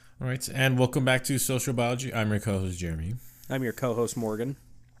All right, and welcome back to Social Biology. I'm your co-host, Jeremy. I'm your co-host, Morgan.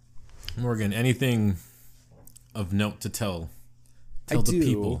 Morgan, anything of note to tell the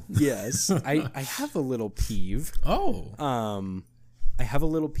people? Yes. I have a little peeve. Oh. I have a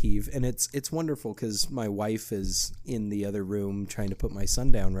little peeve, and it's wonderful because my wife is in the other room trying to put my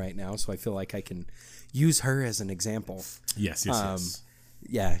son down right now, so I feel like I can use her as an example. Yes.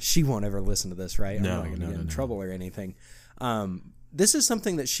 Yeah, she won't ever listen to this, right? No, I'm not going to get in trouble or anything. This is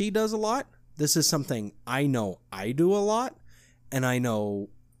something that she does a lot. This is something I know I do a lot, and I know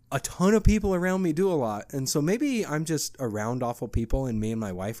a ton of people around me do a lot. And so maybe I'm just around awful people, and me and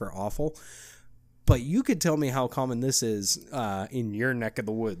my wife are awful. But you could tell me how common this is in your neck of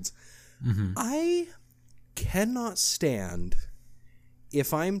the woods. Mm-hmm. I cannot stand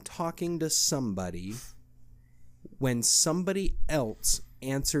if I'm talking to somebody when somebody else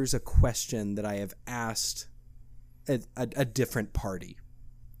answers a question that I have asked a different party.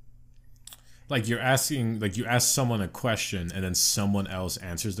 Like you ask someone a question and then someone else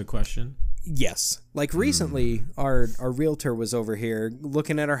answers the question? Yes. Like recently, our realtor was over here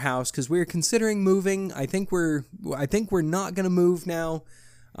looking at our house because we were considering moving. I think we're not going to move now.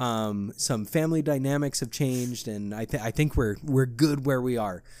 Some family dynamics have changed, and I think we're good where we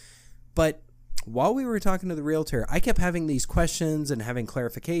are. But while we were talking to the realtor, I kept having these questions and having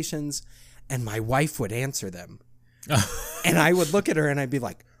clarifications, and my wife would answer them. And I would look at her and I'd be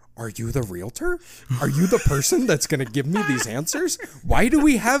like, "Are you the realtor? Are you the person that's going to give me these answers? Why do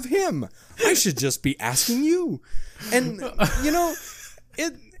we have him? I should just be asking you." And, you know,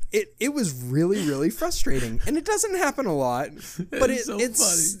 it was really, really frustrating. And it doesn't happen a lot, but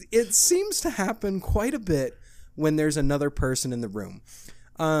it seems to happen quite a bit when there's another person in the room.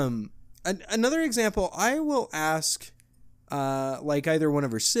 Another example, I will ask, like either one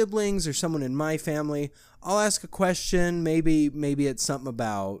of her siblings or someone in my family, I'll ask a question. Maybe it's something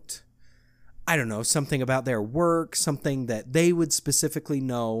about, I don't know, something about their work, something that they would specifically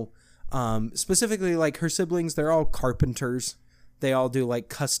know. Specifically, like her siblings, they're all carpenters. They all do like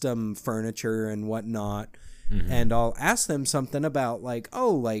custom furniture and whatnot. Mm-hmm. And I'll ask them something about like,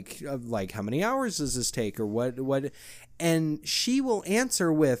 like how many hours does this take or what? And she will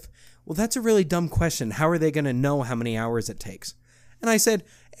answer with, "Well, that's a really dumb question. How are they going to know how many hours it takes?" And I said,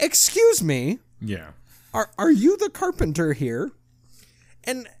 "Excuse me. Yeah. Are you the carpenter here?"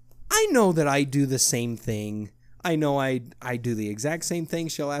 And I know that I do the same thing. I know I do the exact same thing.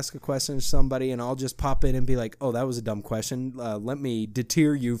 She'll ask a question to somebody, and I'll just pop in and be like, "Oh, that was a dumb question. Let me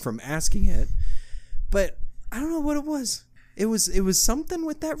deter you from asking it." But I don't know what it was. It was something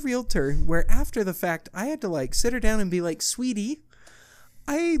with that realtor where after the fact, I had to like sit her down and be like, "Sweetie,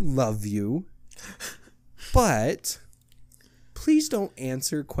 I love you, but please don't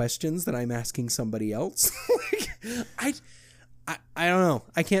answer questions that I'm asking somebody else." Like, I don't know.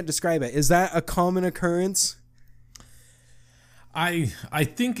 I can't describe it. Is that a common occurrence? I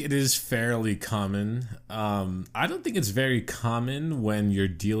think it is fairly common. I don't think it's very common when you're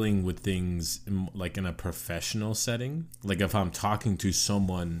dealing with things like in a professional setting. Like if I'm talking to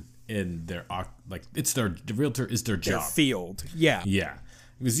someone in their the realtor is their job. Their field. Yeah. Yeah.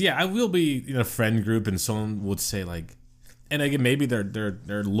 Because I will be in a friend group and someone would say like, and again maybe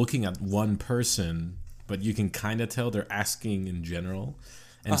they're looking at one person, but you can kind of tell they're asking in general.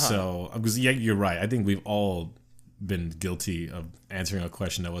 And so because you're right. I think we've all been guilty of answering a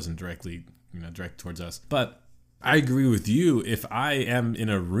question that wasn't directly direct towards us. But I agree with you. If I am in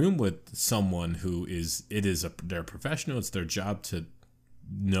a room with someone who they're professional, it's their job to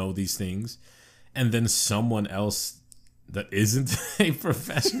know these things, and then someone else that isn't a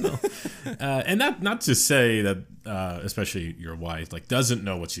professional, and not to say that especially your wife like doesn't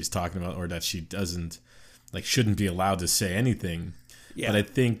know what she's talking about or that she doesn't shouldn't be allowed to say anything. Yeah. But I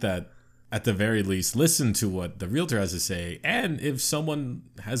think that at the very least, listen to what the realtor has to say, and if someone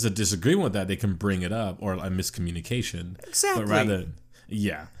has a disagreement with that, they can bring it up or a miscommunication. Exactly. But rather,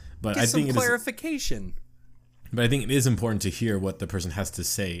 but get I think some clarification. But I think it is important to hear what the person has to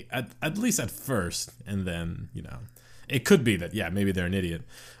say at least at first, and then it could be that maybe they're an idiot,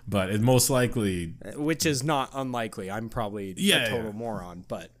 but it most likely, which is not unlikely. I'm probably a total moron,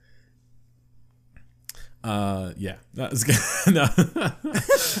 but. That's good. No.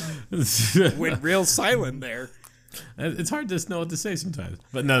 Went real silent there. It's hard to know what to say sometimes.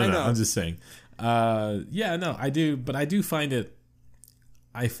 But no, I'm just saying. I do, but I do find it.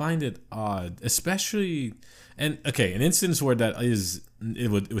 I find it odd, especially, an instance where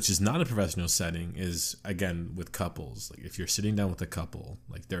which is not a professional setting, is again with couples. Like if you're sitting down with a couple,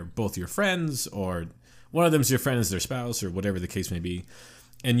 like they're both your friends, or one of them's your friend is their spouse, or whatever the case may be.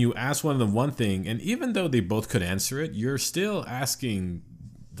 And you ask one of them one thing, and even though they both could answer it, you're still asking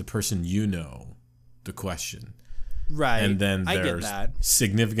the person you know the question. Right. And then their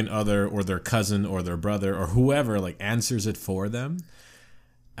significant other or their cousin or their brother or whoever like answers it for them.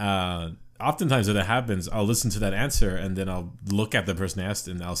 Oftentimes when that happens, I'll listen to that answer and then I'll look at the person asked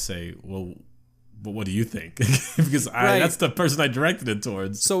and I'll say, well, but what do you think? Because that's the person I directed it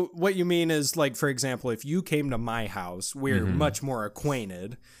towards. So what you mean is, like, for example, if you came to my house, we're much more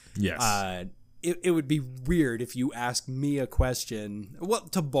acquainted. Yes. It would be weird if you asked me a question, well,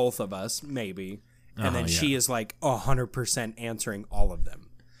 to both of us, maybe, and then she is like 100% answering all of them.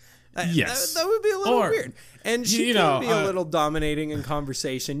 Yes. That would be a little weird. And she can be a little dominating in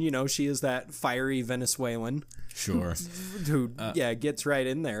conversation. You know, she is that fiery Venezuelan. Sure. Who gets right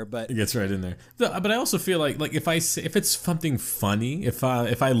in there, but it gets right in there. But I also feel like if it's something funny, if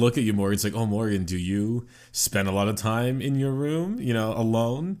I look at you, Morgan, it's like, oh, Morgan, do you spend a lot of time in your room,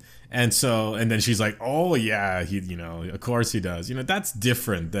 alone? And then she's like, oh yeah, he, of course he does. That's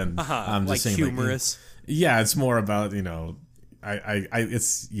different than I'm just like saying humorous. It's more about the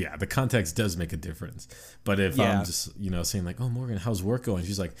context does make a difference. But if I'm just saying like, oh, Morgan, how's work going?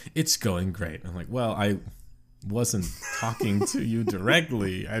 She's like, it's going great. I'm like, well, I wasn't talking to you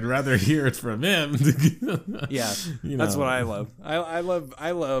directly. I'd rather hear it from him. That's what I love. I love,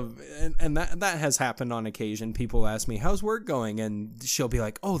 and that has happened on occasion. People ask me, how's work going? And she'll be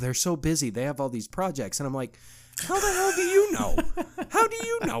like, oh, they're so busy. They have all these projects. And I'm like, how the hell do you know? How do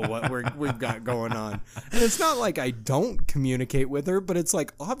you know what we've got going on? And it's not like I don't communicate with her, but it's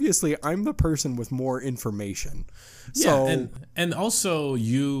like, obviously I'm the person with more information. So, and also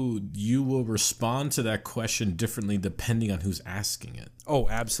you will respond to that question differently depending on who's asking it. Oh,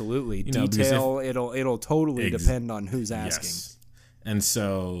 absolutely. Detail, it'll totally depend on who's asking. Yes. And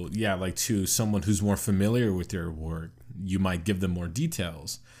so, like to someone who's more familiar with your work, you might give them more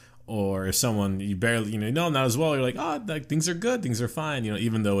details. Or if someone you barely know not as well, you're like, oh, like, things are good, things are fine.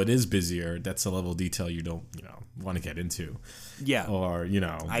 Even though it is busier, that's a level of detail you don't want to get into. Yeah. Or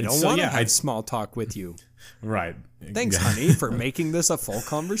I don't want to have small talk with you. Right. Thanks, honey, for making this a full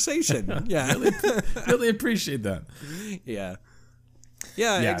conversation. Yeah. really appreciate that. Yeah.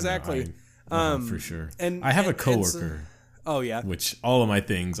 Yeah, exactly. For sure. And I have a coworker. Oh, yeah. Which all of my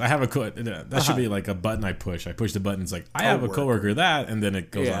things, I have that should be like a button I push. I push the button. It's like, I have a coworker that, and then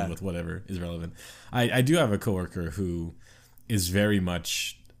it goes on with whatever is relevant. I do have a coworker who is very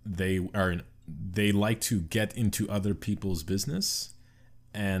much, they like to get into other people's business,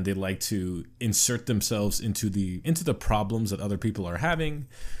 and they like to insert themselves into the problems that other people are having.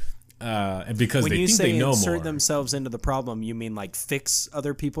 And because when they you think say they know insert more. themselves into the problem, you mean like fix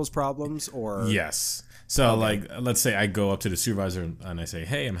other people's problems, or yes. So like, let's say I go up to the supervisor and I say,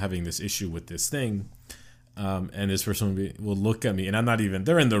 hey, I'm having this issue with this thing. And this person will look at me, and I'm not even,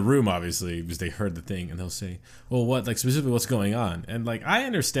 they're in the room obviously because they heard the thing, and they'll say, well, what, like specifically what's going on? And like, I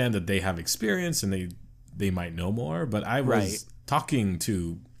understand that they have experience and they might know more, but I was talking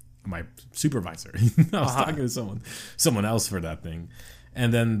to my supervisor. I was talking to someone else for that thing.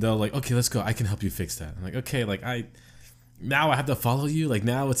 And then they'll like, okay, let's go. I can help you fix that. I'm like, okay, like now I have to follow you. Like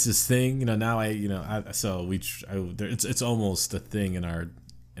now it's this thing, now it's almost a thing in our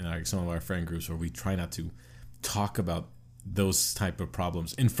some of our friend groups where we try not to talk about those type of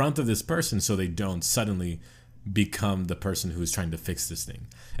problems in front of this person, so they don't suddenly become the person who's trying to fix this thing.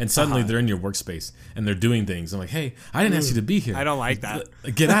 And suddenly they're in your workspace and they're doing things. I'm like, hey, I didn't ask you to be here. I don't like that.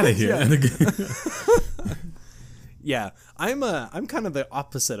 Get out of here. Yeah, I'm kind of the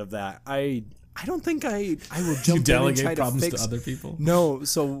opposite of that. I don't think I will jump you delegate in and try problems to fix to other people. No,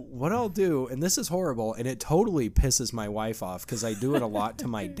 so what I'll do, and this is horrible, and it totally pisses my wife off because I do it a lot to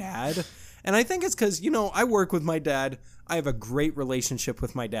my dad, and I think it's because I work with my dad. I have a great relationship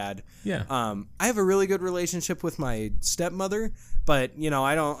with my dad. Yeah. I have a really good relationship with my stepmother, but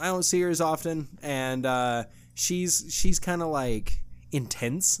I don't see her as often, and she's kind of like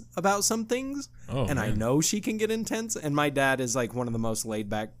intense about some things, and I know she can get intense, and my dad is like one of the most laid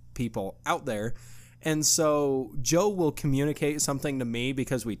back people out there. And so Joe will communicate something to me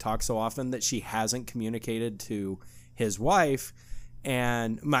because we talk so often that she hasn't communicated to his wife,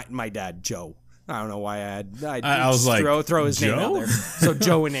 and my dad, Joe. I don't know why I was like, throw his Joe? Name out there. So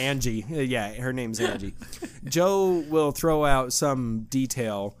Joe and Angie. Yeah, her name's Angie. Joe will throw out some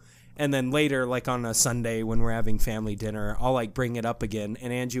detail, and then later, like on a Sunday when we're having family dinner, I'll like bring it up again,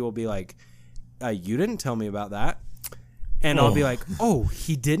 and Angie will be like, you didn't tell me about that. And I'll be like, oh,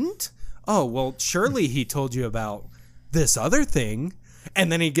 he didn't? Oh, well, surely he told you about this other thing.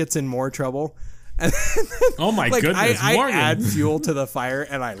 And then he gets in more trouble. And then, oh, my goodness, I Morgan. add fuel to the fire,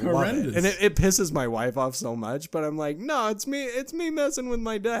 and I love it. And it pisses my wife off so much. But I'm like, no, it's me messing with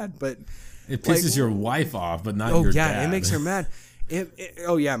my dad. But it pisses your wife off, but not your dad. Oh, yeah, it makes her mad.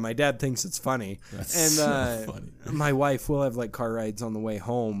 Oh yeah, my dad thinks it's funny. That's and so funny. My wife will have like car rides on the way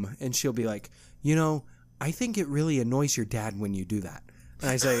home, and she'll be like, I think it really annoys your dad when you do that. And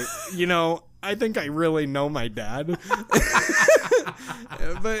I say, I think I really know my dad.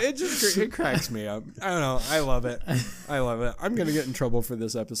 But it cracks me up. I don't know. I love it. I'm going to get in trouble for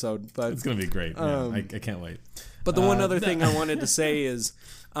this episode, but it's going to be great. I can't wait. But the one other thing I wanted to say is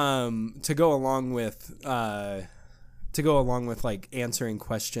to go along with like answering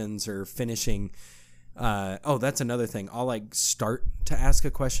questions or finishing. That's another thing. I'll like start to ask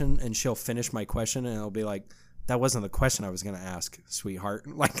a question and she'll finish my question and it'll be like, that wasn't the question I was going to ask, sweetheart.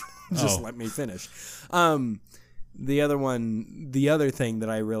 Like, just let me finish. The other thing that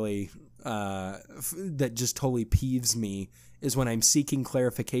I really, that just totally peeves me is when I'm seeking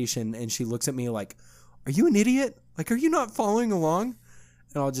clarification and she looks at me like, are you an idiot? Like, are you not following along?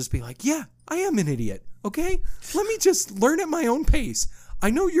 And I'll just be like, yeah, I am an idiot. Okay. Let me just learn at my own pace.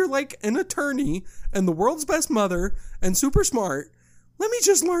 I know you're like an attorney and the world's best mother and super smart. Let me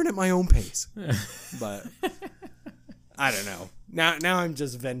just learn at my own pace. But I don't know. Now I'm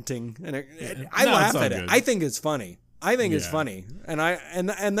just venting, and I laugh at it. I think it's funny. It's funny, and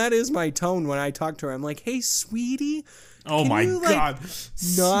that is my tone when I talk to her. I'm like, "Hey, sweetie, oh my God,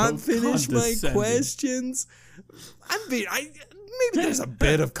 not finish my questions." Maybe there's a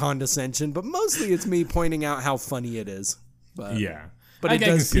bit of condescension, but mostly it's me pointing out how funny it is. But yeah, but it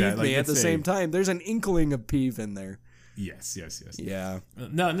does peeve me at the same time. There's an inkling of peeve in there. Yes. Yeah.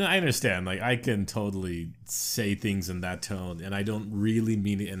 No, I understand. Like, I can totally say things in that tone, and I don't really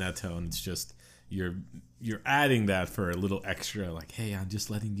mean it in that tone. It's just you're adding that for a little extra. Like, hey, I'm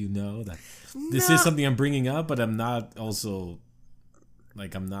just letting you know that this is something I'm bringing up, but I'm not also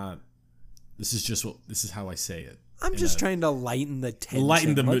like This is how I say it. I'm just trying to lighten the tension.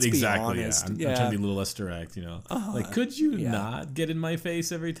 Lighten the mood, exactly. Yeah. I'm trying to be a little less direct, Like, could you not get in my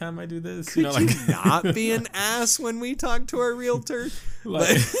face every time I do this? Could you not be an ass when we talk to our realtor?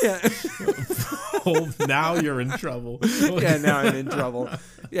 Like, now you're in trouble. Yeah, now I'm in trouble.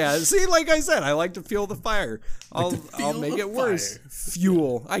 Yeah, see, like I said, I like to fuel the fire. I'll make it worse.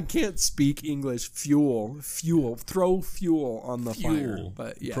 Fuel. I can't speak English. Fuel. Throw fuel on the fire.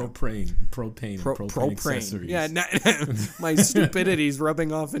 But yeah, propane accessories. Yeah, my stupidity's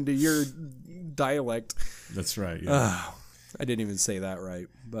rubbing off into your dialect. That's right. Yeah. I didn't even say that right.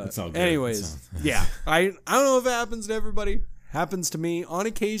 But it's all good. Anyways, yeah. I don't know if it happens to everybody. Happens to me on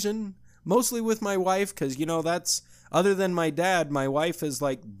occasion, mostly with my wife, because that's other than my dad, my wife is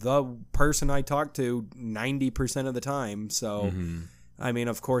like the person I talk to 90% of the time. So I mean,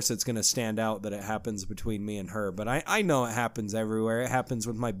 of course it's going to stand out that it happens between me and her, but I know it happens everywhere. It happens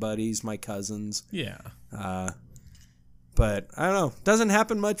with my buddies, my cousins. Yeah. But I don't know. Doesn't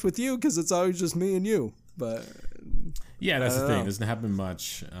happen much with you because it's always just me and you. But yeah, that's the thing. It doesn't happen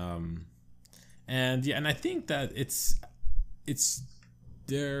much. And I think that it's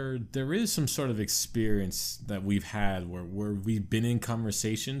there is some sort of experience that we've had where we've been in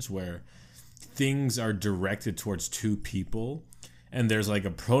conversations where things are directed towards two people and there's like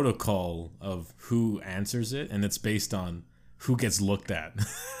a protocol of who answers it and it's based on who gets looked at.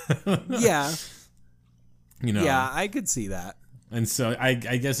 Yeah. Yeah, I could see that. And so I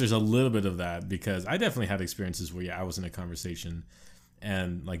guess there's a little bit of that because I definitely had experiences where I was in a conversation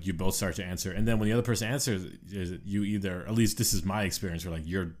and like you both start to answer, and then when the other person answers, you either, at least this is my experience, where like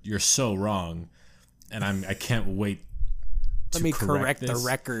you're so wrong, and I can't wait to let me correct the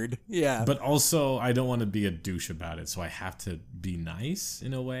record. Yeah, but also I don't want to be a douche about it, so I have to be nice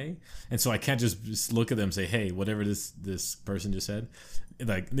in a way, and so I can't just look at them and say, hey, whatever this person just said,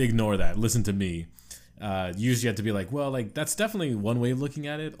 like ignore that, listen to me. Usually you have to be like, well, like that's definitely one way of looking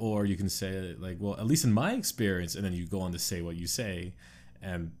at it, or you can say like, well, at least in my experience, and then you go on to say what you say,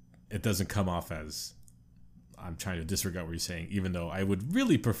 and it doesn't come off as I'm trying to disregard what you're saying, even though I would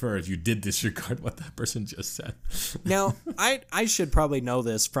really prefer if you did disregard what that person just said. Now, I should probably know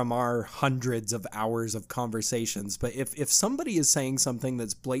this from our hundreds of hours of conversations, but if somebody is saying something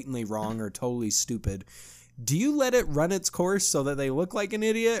that's blatantly wrong or totally stupid, do you let it run its course so that they look like an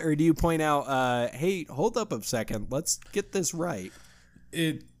idiot, or do you point out, hey, hold up a second, let's get this right?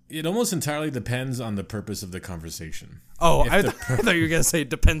 It almost entirely depends on the purpose of the conversation. Oh, I thought you were going to say it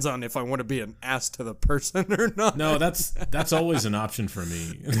depends on if I want to be an ass to the person or not. No, that's always an option for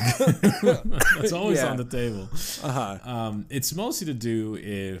me. That's always on the table. It's mostly to do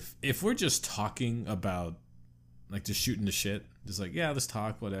if we're just talking about, like, just shooting the shit, just like, yeah, let's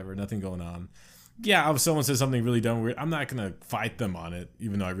talk, whatever, nothing going on. Yeah, if someone says something really dumb, weird, I'm not going to fight them on it,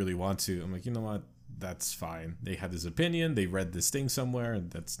 even though I really want to. I'm like, you know what? That's fine. They had this opinion. They read this thing somewhere, and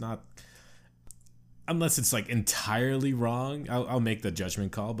that's not... unless it's like entirely wrong, I'll make the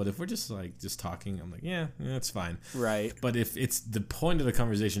judgment call. But if we're just talking, I'm like, yeah, it's fine. Right. But if it's the point of the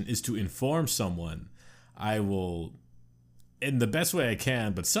conversation is to inform someone, I will, in the best way I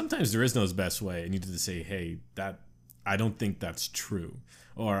can. But sometimes there is no best way, and you need to say, hey, that I don't think that's true,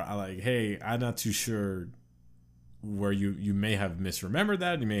 or I like, hey, I'm not too sure where you may have misremembered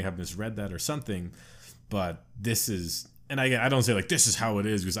that, you may have misread that or something, but this is, and I don't say like this is how it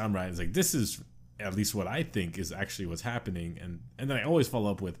is because I'm right. It's like this is at least what I think is actually what's happening, and then I always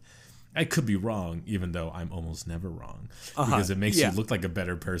follow up with, I could be wrong, even though I'm almost never wrong, because it makes you look like a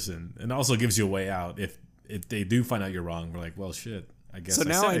better person, and also gives you a way out if they do find out you're wrong. We're like, well, shit. I guess so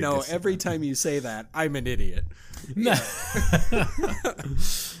now I know every time you say that, I'm an idiot. No.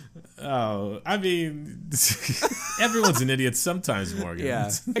 Oh, I mean, everyone's an idiot sometimes, Morgan.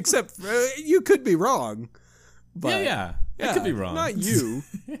 Yeah, except you could be wrong. But yeah, I could be wrong. Not you.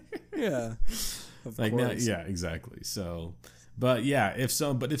 Yeah, of like course. Yeah, exactly. So, but yeah, if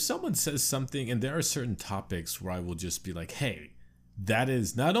someone says something, and there are certain topics where I will just be like, hey, that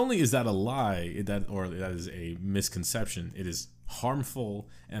is not only is that a lie, that is a misconception, it is harmful,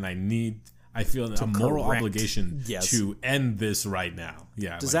 and I feel a moral obligation to end this right now.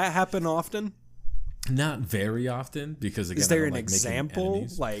 Yeah. Does that happen often? Not very often, because again, is there an example?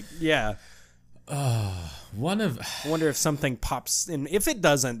 Like, yeah. I wonder if something pops in. If it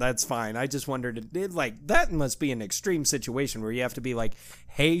doesn't, that's fine. I just wondered, like, that must be an extreme situation where you have to be like,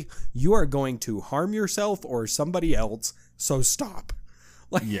 hey, you are going to harm yourself or somebody else, so stop.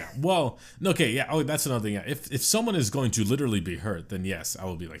 Like, yeah. Well, okay. Yeah. Oh, that's another thing. Yeah. If someone is going to literally be hurt, then yes, I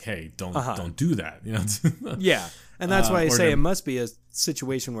will be like, hey, don't do that. You know. Yeah, and that's why I say it must be a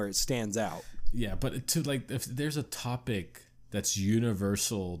situation where it stands out. Yeah, but to like, if there's a topic that's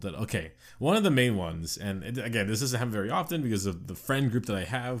universal, that one of the main ones, and again, this doesn't happen very often because of the friend group that I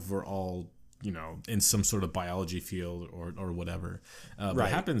have. We're all, in some sort of biology field or whatever. But it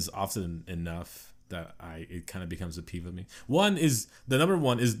happens often enough that it kind of becomes a peeve of me. The number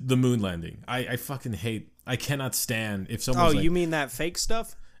one is the moon landing. I fucking hate. I cannot stand if someone's you mean that fake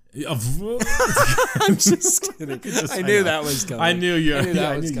stuff? I'm just kidding. I knew that was coming. I knew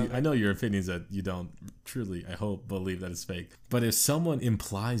I know your opinions that you don't truly, I hope, believe that it's fake. But if someone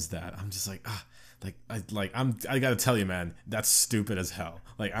implies that, I'm just like, I gotta tell you, man, that's stupid as hell.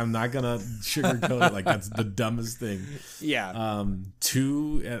 Like, I'm not gonna sugarcoat it. Like, that's the dumbest thing. Yeah.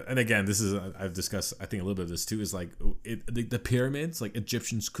 Two, and again, this is I've discussed, I think, a little bit of this too. Is like the pyramids. Like,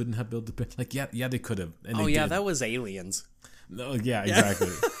 Egyptians couldn't have built the pyramids. Like, yeah, they could have. And they did. That was aliens. No, yeah, exactly.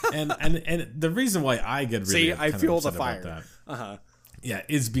 and the reason why I get really I feel the fire about that, yeah,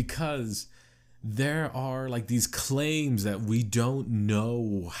 is because there are like these claims that we don't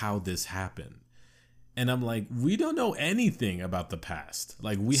know how this happened. And I'm like, we don't know anything about the past.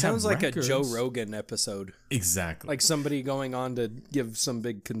 Like, we sounds have like records. A Joe Rogan episode. Exactly. Like somebody going on to give some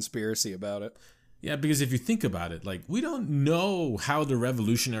big conspiracy about it. Yeah, because if you think about it, like, we don't know how the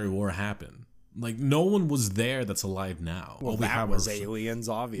Revolutionary War happened. Like, no one was there that's alive now. Well, that was aliens,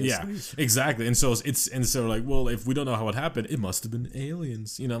 obviously. Yeah, exactly. And so like, well, if we don't know how it happened, it must have been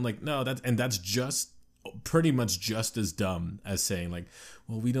aliens. I'm like, no, that's just pretty much just as dumb as saying like,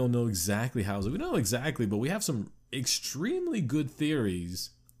 well, we don't know exactly how. We don't know exactly, but we have some extremely good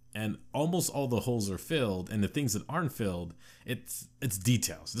theories, and almost all the holes are filled, and the things that aren't filled, it's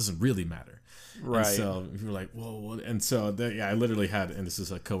details. It doesn't really matter. Right. And so if you're like, whoa, and so I literally had, and this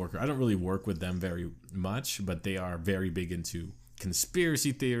is a coworker. I don't really work with them very much, but they are very big into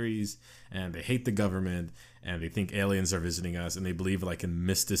conspiracy theories, and they hate the government, and they think aliens are visiting us, and they believe like in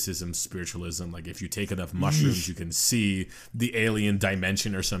mysticism, spiritualism. Like, if you take enough mushrooms, you can see the alien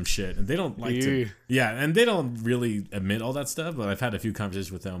dimension or some shit. And they don't like to, and they don't really admit all that stuff. But I've had a few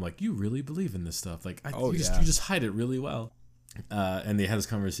conversations with them. I'm like, you really believe in this stuff? Like, you just hide it really well. And they had this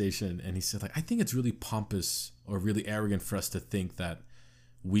conversation, and he said, like, I think it's really pompous or really arrogant for us to think that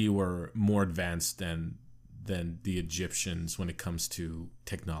we were more advanced than the Egyptians when it comes to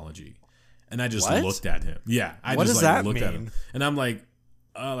technology. And I just looked at him. Yeah, what does that looked mean? At him, and I'm like,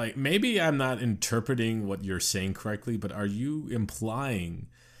 maybe I'm not interpreting what you're saying correctly, but are you implying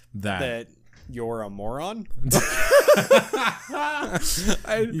that you're a moron?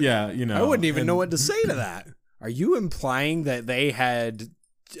 I wouldn't even know what to say to that. Are you implying that they had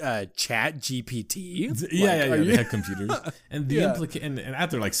Chat GPT? They had computers, and the and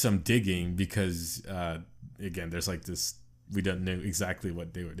after like some digging, because again, there's like this, we don't know exactly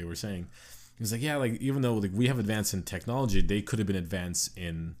what they were saying. He was like, yeah, like, even though like we have advanced in technology, they could have been advanced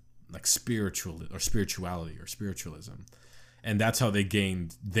in like spirituality or spiritualism, and that's how they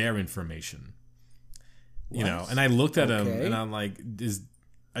gained their information. And I looked at him, and I'm like,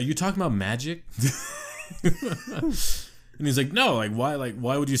 are you talking about magic? And he's like, no,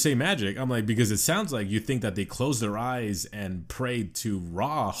 why would you say magic? I'm like, because it sounds like you think that they closed their eyes and prayed to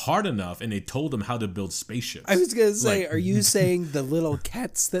Ra hard enough and they told them how to build spaceships. I was going to say, are you saying the little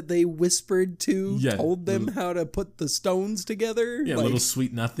cats that they whispered to told them how to put the stones together? Yeah, little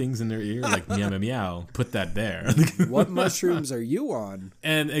sweet nothings in their ear, like meow, meow, meow, put that there. What mushrooms are you on?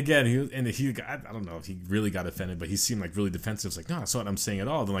 And again, he got, I don't know if he really got offended, but he seemed like really defensive. It's like, no, that's not what I'm saying at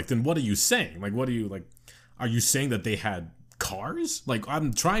all. Then what are you saying? Like, what are you, like, are you saying that they had cars? Like,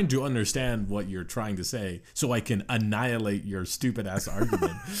 I'm trying to understand what you're trying to say so I can annihilate your stupid ass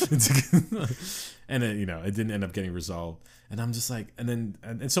argument. And it, it didn't end up getting resolved. And I'm just like, and then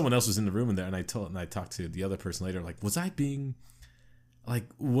someone else was in the room in there, and I talked to the other person later, like, was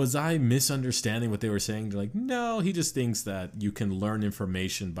I misunderstanding what they were saying? They're like, no, he just thinks that you can learn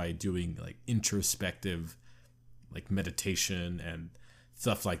information by doing like introspective, like meditation and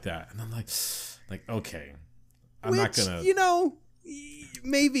stuff like that. And I'm like, okay. I'm not gonna,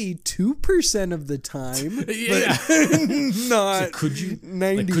 maybe 2% of the time. Yeah. But not. So could you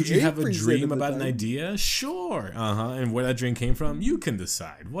have a dream about an idea? Sure. And where that dream came from, you can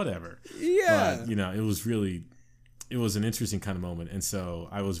decide. Whatever. Yeah. But it was an interesting kind of moment, and so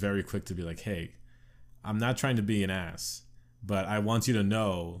I was very quick to be like, hey, I'm not trying to be an ass, but I want you to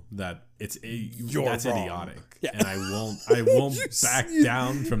know that that's wrong. Idiotic, and I won't back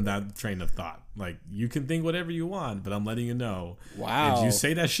down from that train of thought. Like, you can think whatever you want, but I'm letting you know. Wow. If you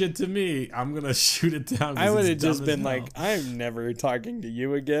say that shit to me, I'm gonna shoot it down. I would have just been like, I'm never talking to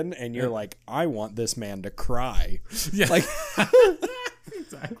you again, and you're like, I want this man to cry. Yeah. Like,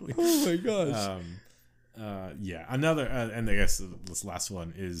 exactly. Oh my gosh. Another, and I guess this last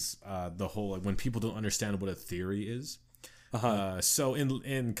one is the whole, like, when people don't understand what a theory is. So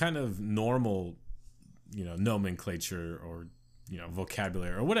in kind of normal, nomenclature or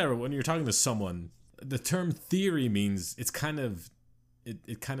vocabulary or whatever, when you're talking to someone, the term theory means it's a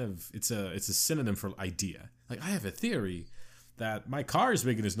synonym for idea. Like, I have a theory that my car is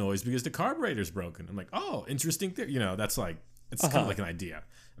making this noise because the carburetor's broken. I'm like, oh, interesting theory. That's like, it's kind of like an idea.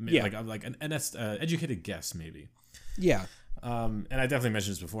 I mean, like an educated guess, maybe. Yeah. And I definitely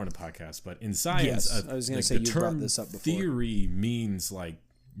mentioned this before in the podcast, but in science, I was going to say, you brought this up before. Theory means like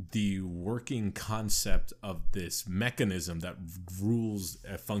the working concept of this mechanism that rules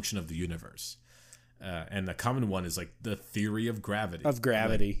a function of the universe. And the common one is like the theory of gravity. That's like, the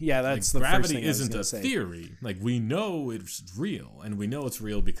first thing gravity isn't a theory. Like, we know it's real, and we know it's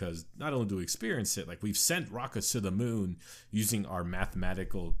real because not only do we experience it, like, we've sent rockets to the moon using our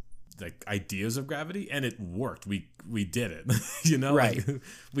mathematical like ideas of gravity, and it worked. We did it. Right. Like,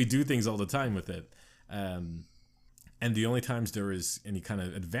 we do things all the time with it. And the only times there is any kind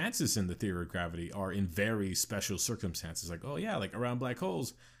of advances in the theory of gravity are in very special circumstances. Like, oh yeah, like around black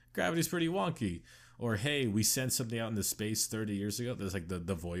holes, gravity's pretty wonky. Or, hey, we sent something out into space 30 years ago. There's like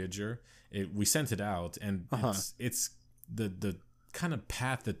the Voyager. We sent it out, and it's the kind of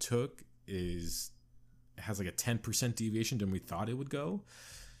path it took has like a 10% deviation than we thought it would go.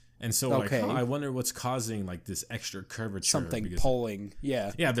 And so, like, I wonder what's causing like this extra curvature. Something pulling.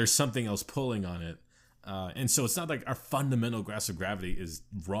 Yeah. Yeah, there's something else pulling on it. And so it's not like our fundamental grasp of gravity is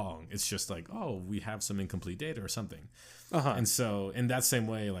wrong. It's just like, oh, we have some incomplete data or something. And so in that same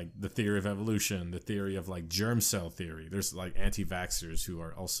way, like the theory of evolution, the theory of like germ cell theory, there's like anti-vaxxers who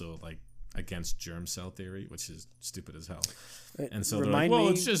are also like against germ cell theory, which is stupid as hell. And so they're like, well,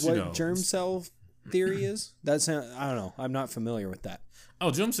 it's just, what germ cell theory is? I don't know. I'm not familiar with that.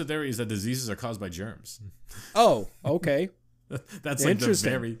 Oh, germ cell theory is that diseases are caused by germs. Oh, okay. That's like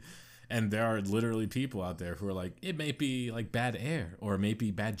the and there are literally people out there who are like, it may be like bad air, or it may be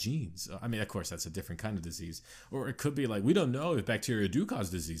bad genes. I mean, of course, that's a different kind of disease. Or it could be like, we don't know if bacteria do cause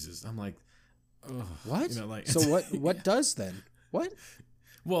diseases. I'm like, ugh. What? So what does then? What?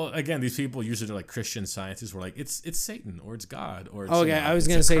 Well, again, these people usually are like Christian scientists. Were like, it's Satan, or it's God, or it's, okay. I was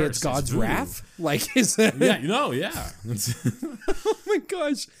gonna say it's God's wrath. Like, is that? Yeah, yeah. Oh my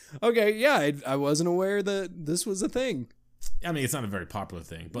gosh. Okay, yeah, I wasn't aware that this was a thing. I mean, it's not a very popular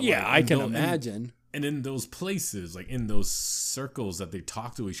thing, but yeah, like, I can imagine. And in those places, like in those circles that they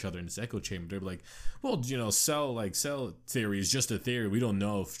talk to each other in this echo chamber, they're like, well, cell theory is just a theory. We don't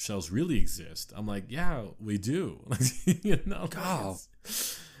know if cells really exist. I'm like, yeah, we do. God.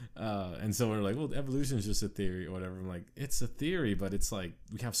 And so we're like, well, evolution is just a theory or whatever. I'm like, it's a theory, but it's like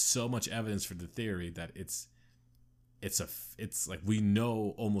we have so much evidence for the theory that it's like we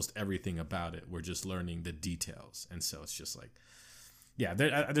know almost everything about it. We're just learning the details. And so it's just like, Yeah,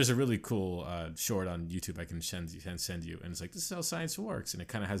 there's a really cool short on YouTube I can send you, and it's like, this is how science works, and it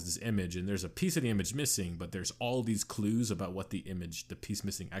kind of has this image, and there's a piece of the image missing, but there's all these clues about what the piece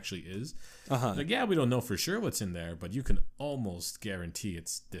missing actually is. Like, yeah, we don't know for sure what's in there, but you can almost guarantee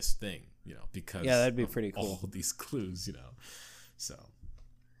it's this thing, because that'd be pretty cool. All these clues, so.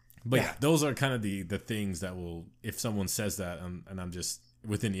 But yeah, those are kind of the things that will, if someone says that, and I'm just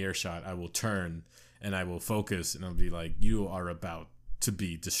within earshot, I will turn and I will focus, and I'll be like, you are about to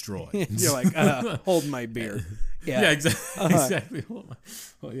be destroyed. You're like, hold my beer. Yeah, exactly. Exactly.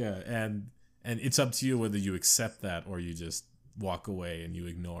 Well, yeah, and it's up to you whether you accept that or you just walk away and you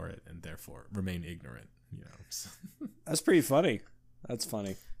ignore it and therefore remain ignorant. So. That's pretty funny. That's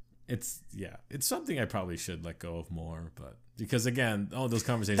funny. It's something I probably should let go of more, but because again, all those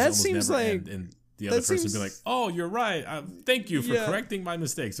conversations that almost seems never like, end, and the other person would be like, "Oh, you're right. Thank you for correcting my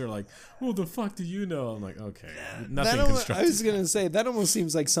mistakes." They're like, "Well, the fuck do you know?" I'm like, "Okay, nothing constructive." I was gonna say that almost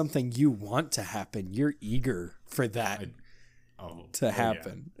seems like something you want to happen. You're eager for that to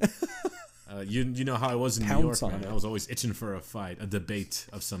happen. Yeah. You know how I was in New York, man. I was always itching for a fight, a debate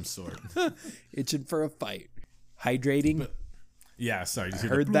of some sort. Itching for a fight, hydrating. But, yeah, sorry. I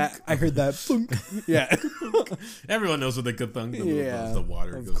heard that. Yeah. Everyone knows what the ka-thunk, the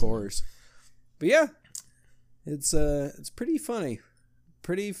water. Of course. But yeah, it's pretty funny.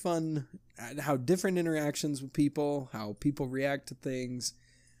 Pretty fun how different interactions with people, how people react to things.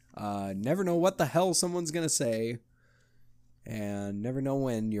 Never know what the hell someone's going to say. And never know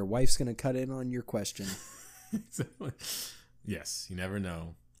when your wife's going to cut in on your question. Yes, you never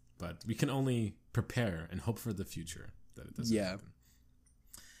know. But we can only prepare and hope for the future that it doesn't happen.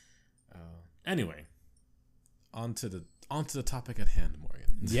 Anyway, on to the topic at hand, Morgan.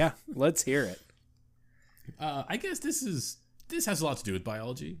 Yeah, let's hear it. I guess this has a lot to do with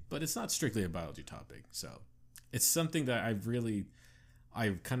biology, but it's not strictly a biology topic. So it's something that I've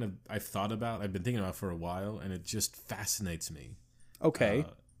thought about. I've been thinking about for a while, and it just fascinates me. Okay.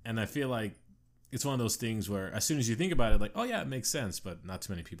 And I feel like it's one of those things where as soon as you think about it, like, oh yeah, it makes sense, but not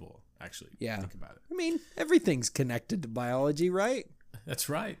too many people actually think about it. I mean, everything's connected to biology, right? That's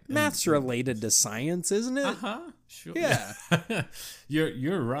right. Math's related to science, isn't it? Sure. Yeah.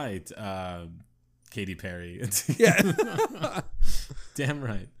 You're right, Katy Perry. Yeah. Damn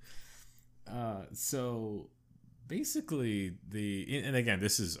right. So basically and again,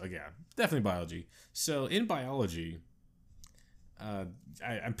 this is definitely biology. So in biology,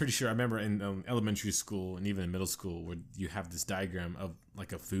 I'm pretty sure I remember in elementary school and even in middle school where you have this diagram of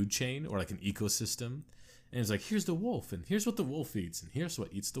like a food chain or like an ecosystem. And it's like, here's the wolf, and here's what the wolf eats, and here's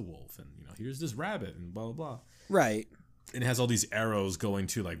what eats the wolf, and here's this rabbit, and blah blah blah. Right. And it has all these arrows going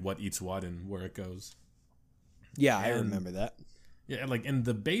to like what eats what and where it goes. Yeah, I remember that. Yeah, and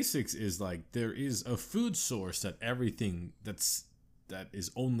the basics is like there is a food source that that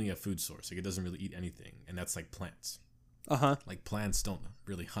is only a food source. Like it doesn't really eat anything, and that's like plants. Like plants don't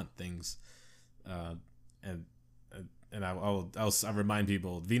really hunt things, and I'll remind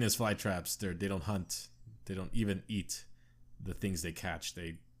people, Venus flytraps, they don't hunt. They don't even eat the things they catch.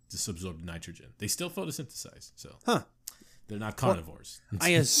 They just absorb nitrogen. They still photosynthesize, so they're not carnivores. Well, I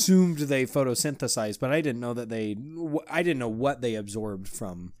assumed they photosynthesize, but I didn't know that I didn't know what they absorbed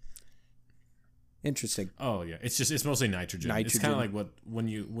from. Interesting. Oh yeah, it's mostly nitrogen. It's kind of like when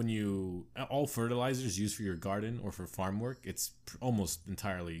you all fertilizers used for your garden or for farm work, it's almost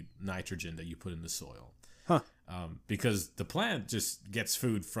entirely nitrogen that you put in the soil. Because the plant just gets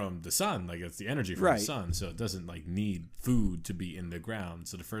food from the sun, like it's the energy from the sun, so it doesn't like need food to be in the ground.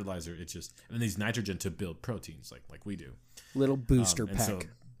 So the fertilizer, it needs nitrogen to build proteins, like we do. Little booster pack. So,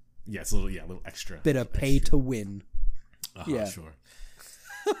 it's a little extra. Bit of pay to win. Sure.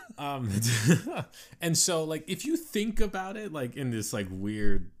 And so like if you think about it, like in this like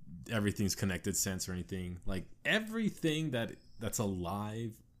weird everything's connected sense or anything, like everything that's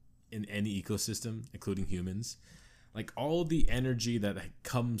alive in any ecosystem, including humans, like all the energy that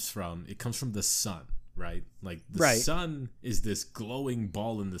comes from the sun, right? Like the sun is this glowing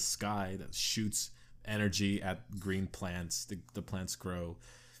ball in the sky that shoots energy at green plants. The plants grow,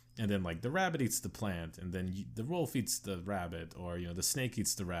 and then like the rabbit eats the plant, and then the wolf eats the rabbit, or the snake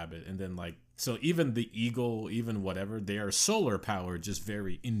eats the rabbit, and then like so even the eagle, even whatever, they are solar powered, just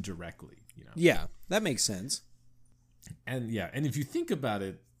very indirectly. Yeah, that makes sense. And if you think about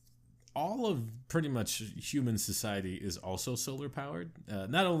it, all of pretty much human society is also solar powered.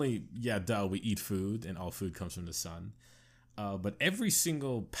 Not only, we eat food and all food comes from the sun, but every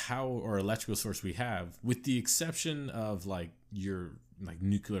single power or electrical source we have, with the exception of like your like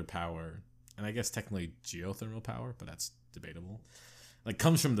nuclear power, and I guess technically geothermal power, but that's debatable, like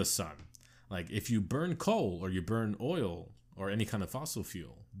comes from the sun. Like if you burn coal or you burn oil or any kind of fossil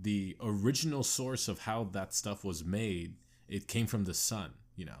fuel, the original source of how that stuff was made, it came from the sun,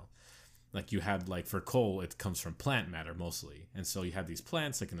 you know. Like you had, like for coal, it comes from plant matter mostly. And so you had these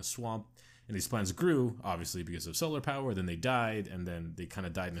plants like in a swamp, and these plants grew, obviously because of solar power, then they died, and then they kind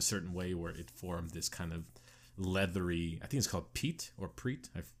of died in a certain way where it formed this kind of leathery, I think it's called peat or preet,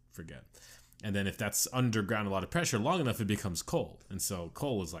 I forget. And then if that's underground a lot of pressure long enough, it becomes coal. And so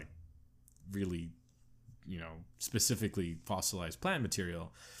coal is like really, you know, specifically fossilized plant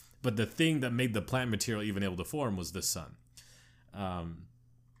material. But the thing that made the plant material even able to form was the sun.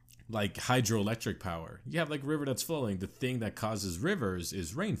 Like hydroelectric power. You have like a river that's flowing. The thing that causes rivers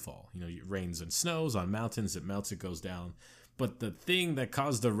is rainfall. You know, it rains and snows on mountains, it melts, it goes down. But the thing that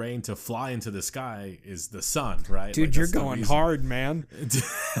caused the rain to fly into the sky is the sun, right? Dude, like, you're going hard, man.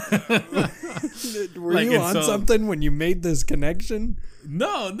 Were like, you on something when you made this connection?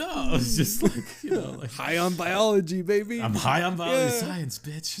 No. It's just like, you know, like high on biology, baby. I'm high on biology science,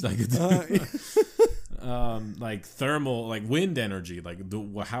 bitch. Like thermal, like wind energy, like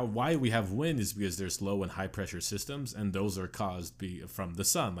why we have wind is because there's low and high pressure systems, and those are caused from the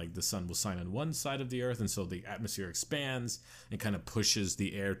sun. Like the sun will shine on one side of the earth, and so the atmosphere expands and kind of pushes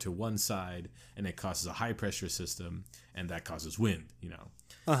the air to one side, and it causes a high pressure system, and that causes wind, you know.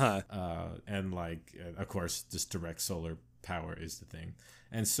 And like of course this direct solar power is the thing.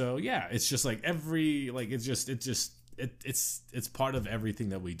 And so yeah, it's just like it's part of everything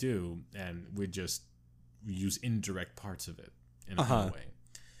that we do, and we use indirect parts of it in a way.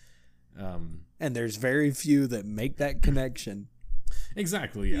 And there's very few that make that connection.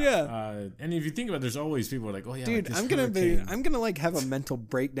 Exactly. Yeah. And if you think about it, there's always people who are like, oh yeah, dude, like I'm gonna like have a mental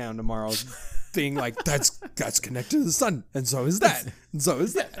breakdown tomorrow being like, that's connected to the sun, and so is that, and so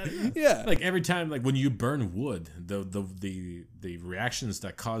is that. Yeah. Like every time, like when you burn wood, the reactions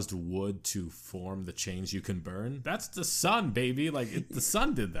that caused wood to form the chains you can burn, that's the sun, baby. Like the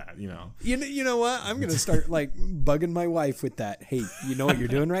sun did that, you know. You know what? I'm gonna start like bugging my wife with that. Hey, you know what you're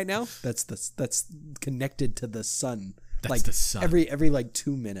doing right now? That's connected to the sun. That's like the sun. Every like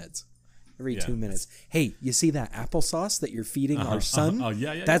 2 minutes. Every 2 minutes. Hey, you see that applesauce that you're feeding our son? Oh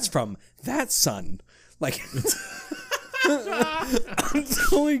yeah. That's from that sun. Like I'm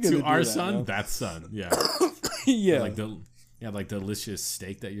totally gonna to our that son, now. that son. Yeah. Yeah. Like delicious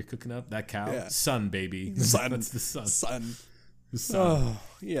steak that you're cooking up. That cow, Yeah. sun, baby. Sun. That's the sun. Sun. The sun. Oh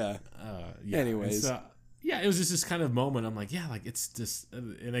yeah. Yeah. Anyways. Yeah, it was just this kind of moment. I'm like, yeah, like it's just,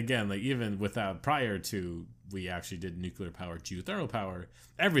 and again, like even prior to we actually did nuclear power, geothermal power,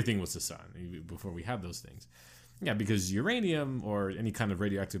 everything was the sun before we had those things. Yeah, because uranium or any kind of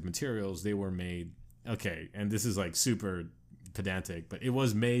radioactive materials, they were made, okay, and this is like super pedantic, but it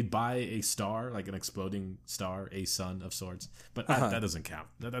was made by a star, like an exploding star, a sun of sorts. But that doesn't count.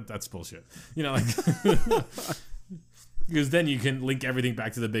 That's bullshit. You know, like. Because then you can link everything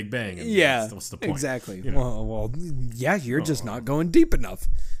back to the Big Bang. And what's the point? Exactly. You know? Well, yeah, you're just not going deep enough.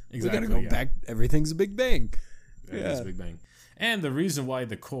 Exactly. We gotta go back. Everything's a Big Bang. It's a Big Bang. And the reason why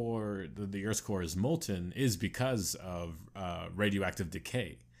the core, the Earth's core is molten is because of radioactive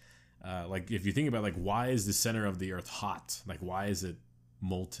decay. Like if you think about like why is the center of the Earth hot? Like why is it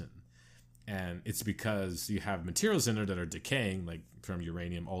molten? And it's because you have materials in there that are decaying, like from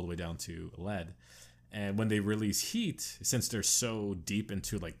uranium all the way down to lead. And when they release heat, since they're so deep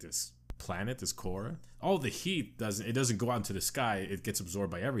into like this planet, this core, all the heat doesn't go out into the sky. It gets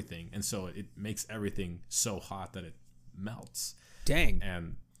absorbed by everything, and so it makes everything so hot that it melts. Dang.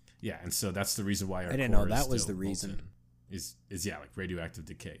 And yeah, and so that's the reason why our I didn't core know that is was still the reason. molten, is like radioactive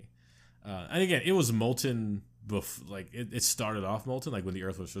decay. And again, it was molten like it started off molten, like when the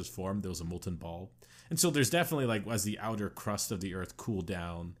Earth was first formed, there was a molten ball, and so there's definitely like as the outer crust of the Earth cooled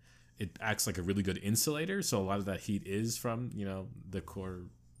down, it acts like a really good insulator. So a lot of that heat is from, you know, the core,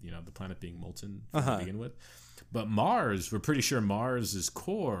 you know, the planet being molten to begin with. But Mars, we're pretty sure Mars's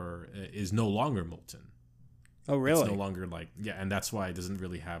core is no longer molten. Oh, really? It's no longer like, yeah, and that's why it doesn't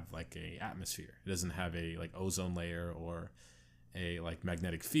really have like a atmosphere. It doesn't have a like ozone layer or a like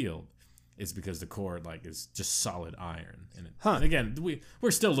magnetic field. It's because the core like is just solid iron in it. And again,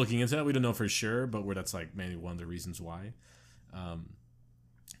 we're still looking into that. We don't know for sure, but that's like maybe one of the reasons why.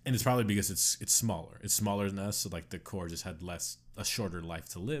 And it's probably because it's smaller. It's smaller than us, so like the core just had a shorter life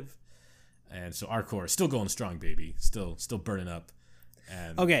to live. And so our core is still going strong, baby. Still burning up.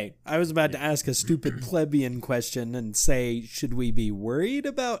 And okay, I was about to ask a stupid plebeian question and say, should we be worried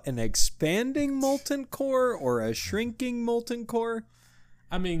about an expanding molten core or a shrinking molten core?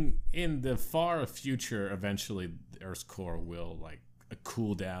 I mean, in the far future, eventually the Earth's core will like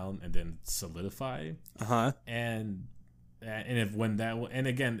cool down and then solidify. And And if when that and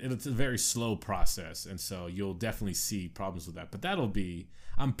again it's a very slow process, and so you'll definitely see problems with that. But that'll be,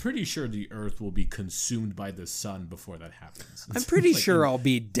 I'm pretty sure the Earth will be consumed by the sun before that happens. I'm pretty like sure I'll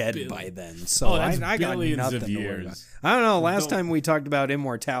be dead by then. So I got nothing to worry about. I don't know. Last time we talked about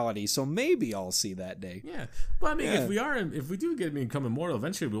immortality, so maybe I'll see that day. Yeah, but I mean, if we do become immortal,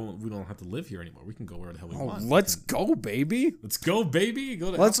 eventually we don't have to live here anymore. We can go where the hell we want. Let's go, baby. Let's go, baby.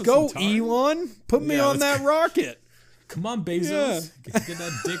 Let's go, Elon. Put me on that rocket. Come on, Bezos. Yeah. Get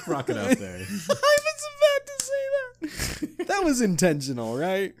that dick rocket out there. I was about to say that. That was intentional,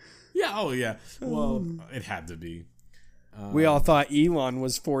 right? Yeah. Oh, yeah. Well, it had to be. We all thought Elon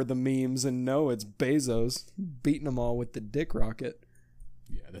was for the memes, and no, it's Bezos beating them all with the dick rocket.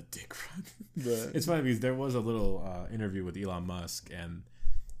 Yeah, the dick rocket. It's funny because there was a little interview with Elon Musk, and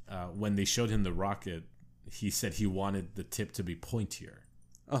when they showed him the rocket, he said he wanted the tip to be pointier.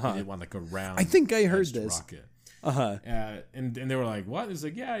 He didn't want like a round. I think I heard this. Rocket. And they were like, what? It's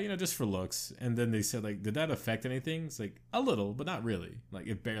like, yeah, just for looks. And then they said, like, did that affect anything? It's like, a little, but not really. Like,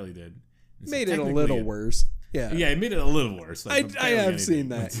 it barely did. Made it a little worse. Yeah. Yeah, it made it a little worse. Like, I have seen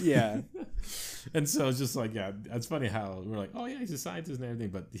that. Yeah. And so it's just like, yeah, it's funny how we're like, oh yeah, he's a scientist and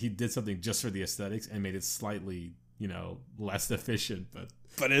everything, but he did something just for the aesthetics and made it slightly, less efficient,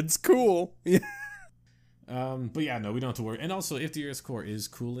 but it's cool. Yeah. But yeah, no, we don't have to worry. And also, if the Earth's core is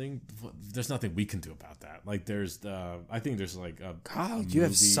cooling, there's nothing we can do about that. Like, I think there's like a God, you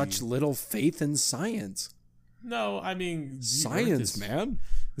have such little faith in science. No, I mean science, man.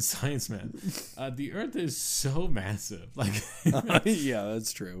 Science, man. The Earth is so massive. Like, yeah,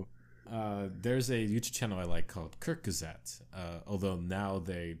 that's true. There's a YouTube channel I like called Kirk Gazette. Although now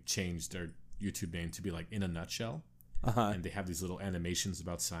they changed their YouTube name to be like In a Nutshell, and they have these little animations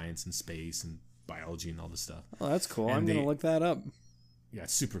about science and space and biology and all this stuff. Oh, that's cool. I'm gonna look that up. Yeah,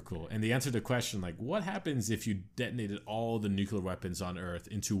 it's super cool. And they answered the question, like, what happens if you detonated all the nuclear weapons on Earth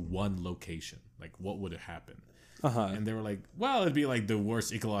into one location? Like, what would happen? And they were like, well, it'd be like the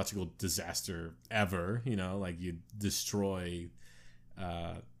worst ecological disaster ever. Like you'd destroy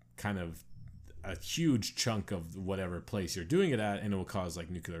kind of a huge chunk of whatever place you're doing it at, and it will cause like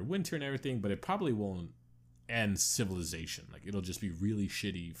nuclear winter and everything, but it probably won't end civilization. Like, it'll just be really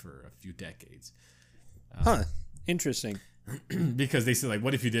shitty for a few decades. Interesting. Because they said, like,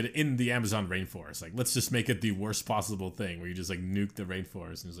 what if you did it in the Amazon rainforest? Like, let's just make it the worst possible thing where you just like nuke the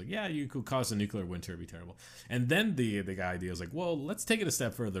rainforest. And it's like, yeah, you could cause a nuclear winter, it'd be terrible. And then the idea is like, well, let's take it a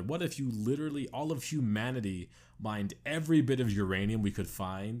step further. What if you literally, all of humanity, mined every bit of uranium we could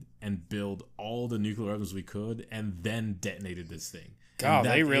find and build all the nuclear weapons we could, and then detonated this thing? God,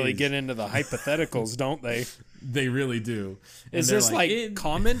 they really get into the hypotheticals, don't they? They really do. Is this like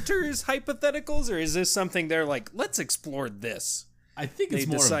commenters' hypotheticals, or is this something they're like, let's explore this? I think it's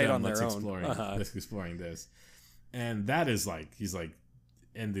more of them, let's exploring this. And that is like, he's like,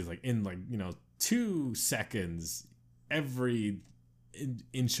 and he's like, in like, 2 seconds, every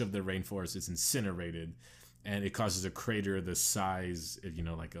inch of the rainforest is incinerated, and it causes a crater the size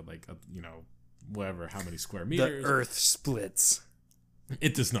of, like a whatever, how many square meters. The Earth splits.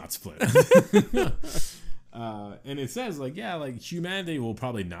 It does not split. And it says, like, yeah, like, humanity will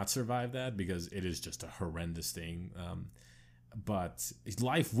probably not survive that because it is just a horrendous thing. But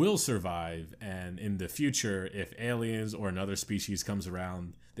life will survive, and in the future, if aliens or another species comes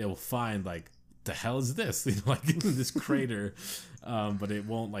around, they will find, like, the hell is this? Like, this crater, but it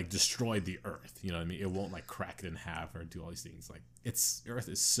won't, like, destroy the Earth. You know what I mean? It won't, like, crack it in half or do all these things. Like, Earth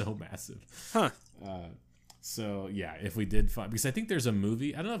is so massive. So, yeah, if we did find... Because I think there's a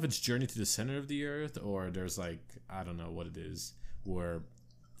movie... I don't know if it's Journey to the Center of the Earth, or there's, like... I don't know what it is. Where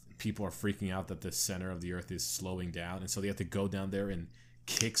people are freaking out that the center of the Earth is slowing down. And so they have to go down there and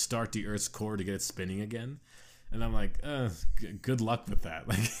kickstart the Earth's core to get it spinning again. And I'm like, good luck with that.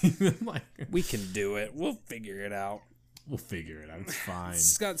 Like, we can do it. We'll figure it out. We'll figure it out. It's fine.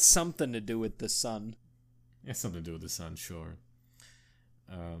 It's got something to do with the sun. Yeah, something to do with the sun, sure.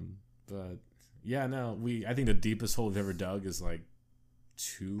 But... Yeah, no, I think the deepest hole we've ever dug is like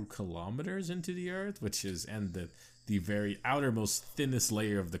 2 kilometers into the Earth, which is, and the very outermost thinnest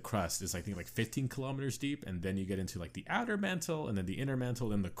layer of the crust is, I think, like 15 kilometers deep, and then you get into like the outer mantle, and then the inner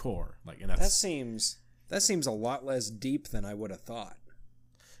mantle, and the core. Like, and that seems a lot less deep than I would have thought.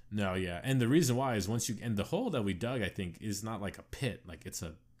 No, yeah, and the reason why is and the hole that we dug, I think, is not like a pit, like it's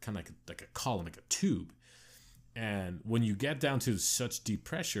a kind of like a column, like a tube. And when you get down to such deep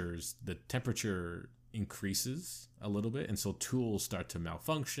pressures, the temperature increases a little bit, and so tools start to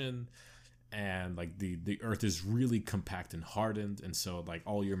malfunction, and like the Earth is really compact and hardened, and so like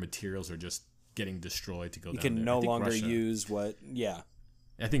all your materials are just getting destroyed to go down there. You can no longer use what... Yeah.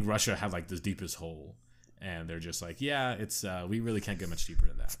 I think Russia had like the deepest hole, and they're just like, yeah, it's we really can't get much deeper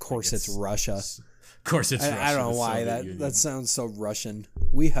than that. Of course, it's Russia. Of course, it's Russia. I don't know why that sounds so Russian.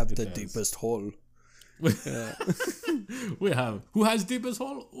 We have the deepest hole. We have who has deepest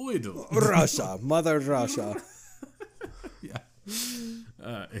hole? We do. Russia, Mother Russia. Yeah.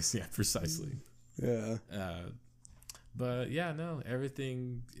 Precisely. Yeah. But yeah, no,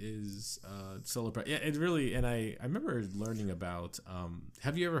 everything is solar power. Yeah, it really. And I remember learning about.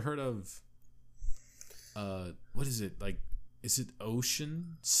 Have you ever heard of? What is it like? Is it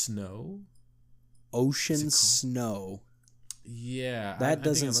ocean snow? Ocean snow. Yeah, that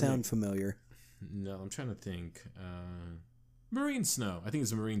doesn't sound familiar. No, I'm trying to think. Marine snow. I think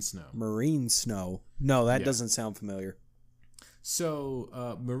it's marine snow. Marine snow. No, that doesn't sound familiar.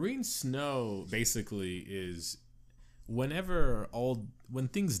 So, marine snow basically is when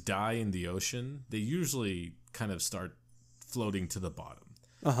things die in the ocean, they usually kind of start floating to the bottom.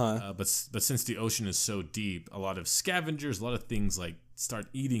 But since the ocean is so deep, a lot of scavengers, a lot of things like start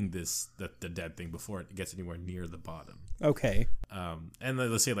eating the dead thing before it gets anywhere near the bottom. Okay. And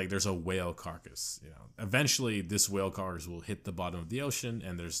let's say like there's a whale carcass. Eventually this whale carcass will hit the bottom of the ocean,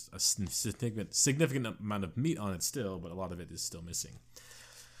 and there's a significant amount of meat on it still, but a lot of it is still missing.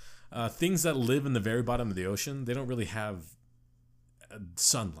 Things that live in the very bottom of the ocean, they don't really have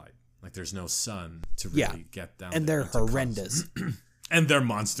sunlight. Like there's no sun to really get down. And they're horrendous. And they're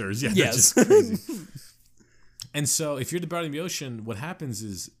monsters. Yeah, yes. They're just crazy. And so if you're at the bottom of the ocean, what happens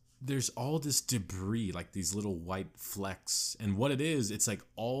is there's all this debris, like these little white flecks. And what it is, it's like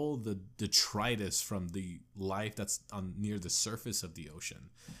all the detritus from the life that's near the surface of the ocean.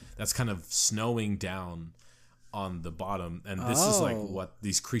 That's kind of snowing down on the bottom. And this is like what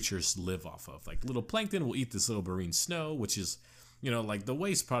these creatures live off of. Like little plankton will eat this little marine snow, which is, like the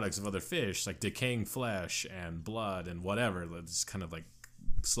waste products of other fish, like decaying flesh and blood and whatever. It's kind of like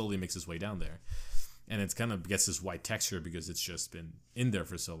slowly makes its way down there. And it kind of gets this white texture because it's just been in there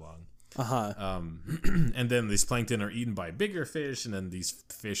for so long. And then these plankton are eaten by bigger fish, and then these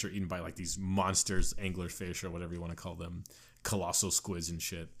fish are eaten by like these monsters, anglerfish or whatever you want to call them, colossal squids and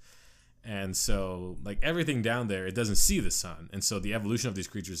shit. And so like everything down there, it doesn't see the sun. And so the evolution of these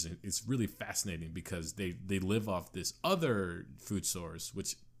creatures is really fascinating because they live off this other food source,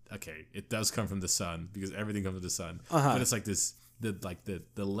 which, okay, it does come from the sun because everything comes from the sun. But it's like this,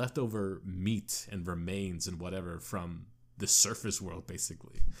 the leftover meat and remains and whatever from the surface world,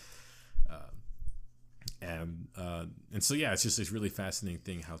 basically. And so, yeah, it's just this really fascinating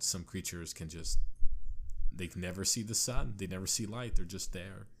thing how some creatures can just, they never see the sun. They never see light. They're just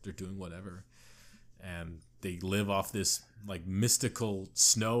there. They're doing whatever. And they live off this like mystical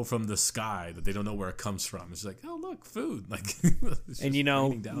snow from the sky that they don't know where it comes from. It's like, oh, look, food. Like,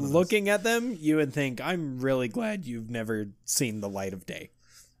 and looking at them, you would think, I'm really glad you've never seen the light of day.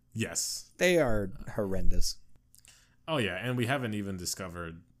 Yes. They are horrendous. Oh, yeah. And we haven't even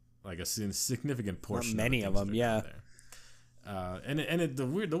discovered like a significant portion. Not many of them, yeah.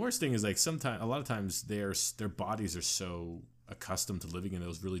 The worst thing is like a lot of times their bodies are so accustomed to living in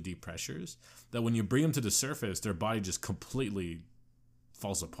those really deep pressures that when you bring them to the surface, their body just completely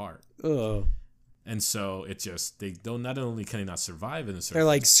falls apart. Ugh. And so it just, they don't, not only can they not survive in the surface. They're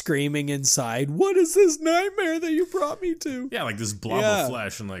like screaming inside, what is this nightmare that you brought me to? Yeah, like this blob of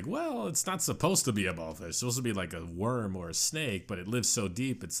flesh. And like, well, it's not supposed to be a ballfish. It's supposed to be like a worm or a snake, but it lives so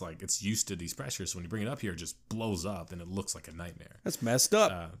deep, it's like, it's used to these pressures. So when you bring it up here, it just blows up and it looks like a nightmare. That's messed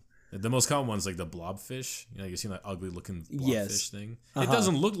up. The most common one's like the blobfish. You seen that ugly looking blobfish thing? Uh-huh. It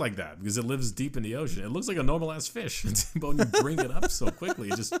doesn't look like that because it lives deep in the ocean. It looks like a normal ass fish, but when you bring it up so quickly,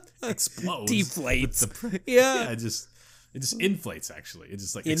 it just explodes. Deflates. Yeah, it just inflates. Actually, it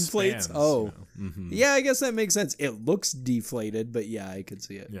just like inflates. Expands, Yeah, I guess that makes sense. It looks deflated, but yeah, I could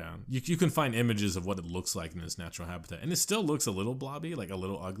see it. Yeah, you can find images of what it looks like in its natural habitat, and it still looks a little blobby, like a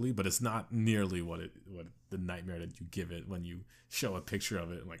little ugly, but it's not nearly what the nightmare that you give it when you show a picture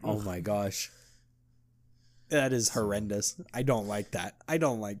of it. Like, oh my gosh, that is horrendous. I don't like that.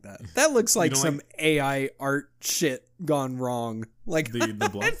 That looks like some AI art shit gone wrong. Like the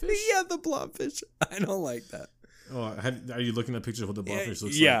blobfish. Yeah, the blobfish. I don't like that. Oh, are you looking at pictures of what the blobfish looks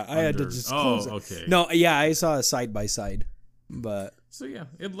like? Yeah, I had to just close it. Okay. No, yeah, I saw a side by side, but so yeah,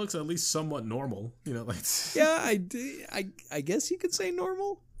 it looks at least somewhat normal. Like yeah, I guess you could say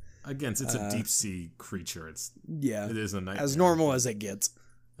normal. Again, it's a deep sea creature. It is a nightmare. As normal as it gets.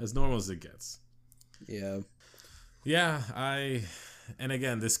 As normal as it gets. Yeah. Yeah, and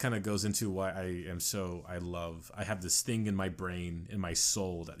again, this kind of goes into why I have this thing in my brain, in my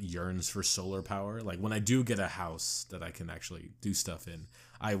soul that yearns for solar power. Like when I do get a house that I can actually do stuff in,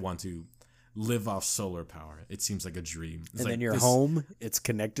 I want to live off solar power. It seems like a dream. And then your home, it's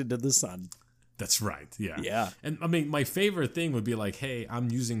connected to the sun. That's right. Yeah. Yeah. And I mean, my favorite thing would be like, hey, I'm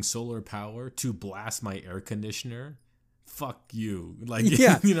using solar power to blast my air conditioner. Fuck you. Like,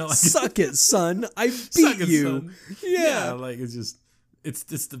 Yeah. you know, like, suck it, son. I suck beat it, you. son. Yeah. Like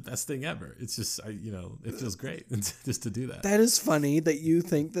it's the best thing ever. It's just, it feels great just to do that. That is funny that you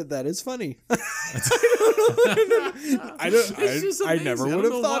think that is funny. I never would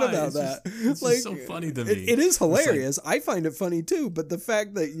have thought about that. It's like, just so funny to me. It is hilarious. I find it funny too, but the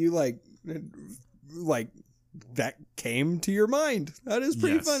fact that you like that came to your mind, that is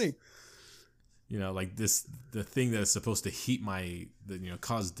pretty funny. Like the thing that is supposed to heat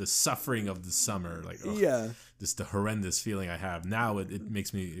cause the suffering of the summer, like, just the horrendous feeling I have now. It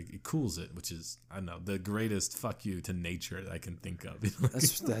makes me, it cools it, which is, I don't know, the greatest fuck you to nature that I can think of.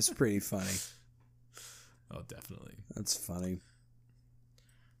 That's pretty funny. Oh, definitely. That's funny.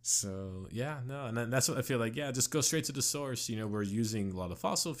 So and then that's what I feel like. Yeah, just go straight to the source. We're using a lot of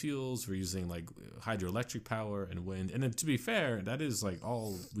fossil fuels. We're using like hydroelectric power and wind. And then to be fair, that is like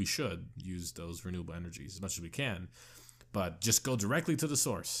all we should use, those renewable energies as much as we can. But just go directly to the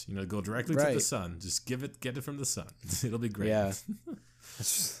source. Go directly to the sun. Just get it from the sun. It'll be great. Yeah.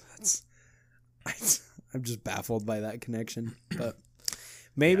 I'm just baffled by that connection, but.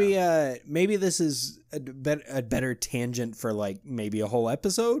 Maybe this is a better tangent for like maybe a whole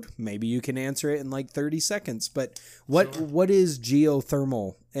episode. Maybe you can answer it in like 30 seconds. But what is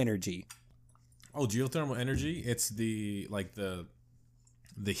geothermal energy? Oh, geothermal energy? It's the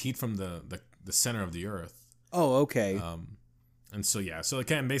heat from the center of the earth. Oh, okay. And so so it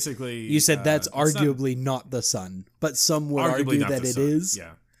can basically, you said that's arguably not the sun, but some would argue that it is.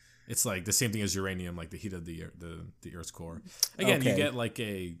 Yeah. It's like the same thing as uranium, like the heat of the Earth's core. Again, you get like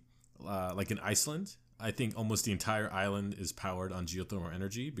like in Iceland. I think almost the entire island is powered on geothermal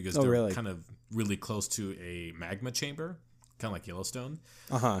energy because they're kind of really close to a magma chamber, kind of like Yellowstone.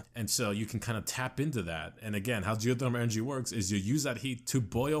 And so you can kind of tap into that. And again, how geothermal energy works is you use that heat to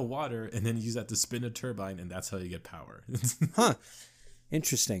boil water, and then you use that to spin a turbine, and that's how you get power.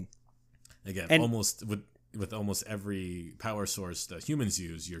 Interesting. Again, almost with almost every power source that humans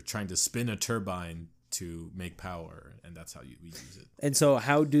use, you're trying to spin a turbine to make power, and that's how we use it. And so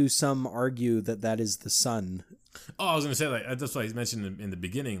how do some argue that is the sun? Oh, I was going to say, like, that's what I mentioned in the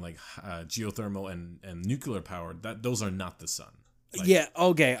beginning, like geothermal and nuclear power, those are not the sun. Like, yeah,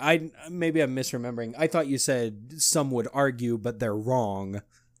 okay. Maybe I'm misremembering. I thought you said some would argue, but they're wrong,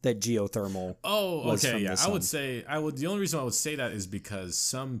 that geothermal. Oh, okay, yeah. I would say the only reason I would say that is because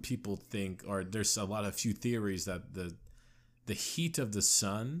some people think, or there's a few theories that the heat of the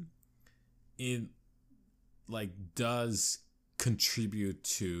sun does contribute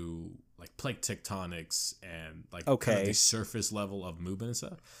to like plate tectonics and like kind of the surface level of movement and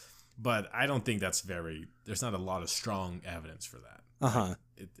stuff. But I don't think there's not a lot of strong evidence for that. Like,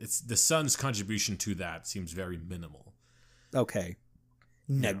 it's the sun's contribution to that seems very minimal. Okay.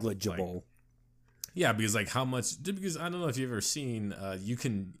 Negligible. Because like how much, because I don't know if you've ever seen, you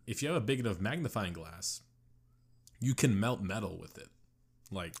can, if you have a big enough magnifying glass, you can melt metal with it.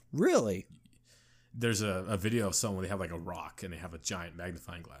 Like, really? There's a video of someone, they have like a rock and they have a giant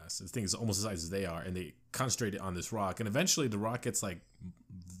magnifying glass. The thing is almost the size as they are, and they concentrate it on this rock, and eventually the rock gets like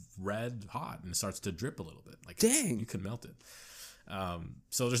red hot and it starts to drip a little bit. Like, dang, you can melt it.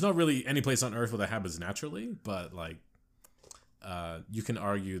 So there's not really any place on Earth where that happens naturally, but like, you can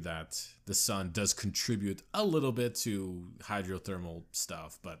argue that the sun does contribute a little bit to hydrothermal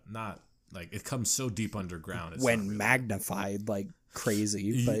stuff, but not like, it comes so deep underground. It's when really magnified like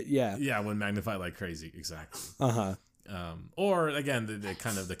crazy, but when magnified like crazy, exactly. Or again, the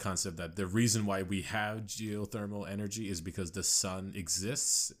kind of the concept that the reason why we have geothermal energy is because the sun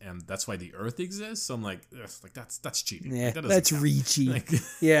exists, and that's why the Earth exists. So I'm like, that's cheating. Yeah, like, that's reachy. Like,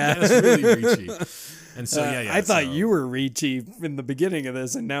 yeah, that's really reachy. And so I thought you were reachy in the beginning of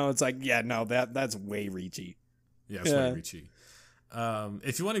this, and now it's like, that's way reachy. Yeah, it's way reachy.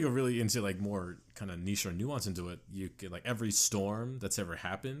 If you want to go really into like more kind of niche or nuance into it, you get like every storm that's ever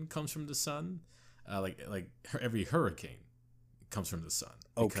happened comes from the sun. Every hurricane comes from the sun.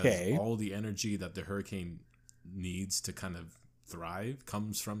 Because all the energy that the hurricane needs to kind of thrive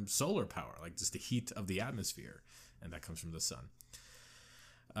comes from solar power, like just the heat of the atmosphere, and that comes from the sun.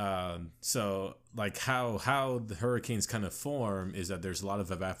 So like how the hurricanes kind of form is that there's a lot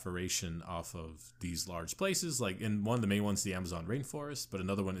of evaporation off of these large places. Like in one of the main ones, the Amazon rainforest, but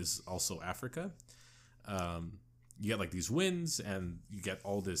another one is also Africa. You get like these winds, and you get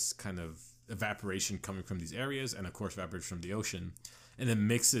all this kind of evaporation coming from these areas, and of course evaporation from the ocean, and then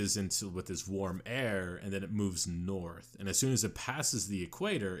mixes with this warm air, and then it moves north. And as soon as it passes the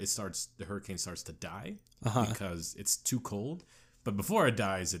equator, the hurricane starts to die because it's too cold. But before it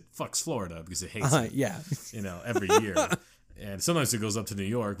dies, it fucks Florida because it hates it. Yeah. Every year. And sometimes it goes up to New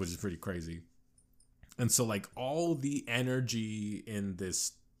York, which is pretty crazy. And so, like, all the energy in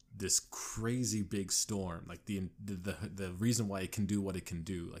this crazy big storm, like the reason why it can do what it can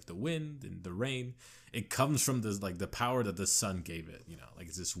do, like the wind and the rain, it comes from the power that the sun gave it. Like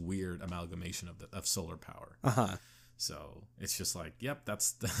it's this weird amalgamation of solar power. So it's just like, yep,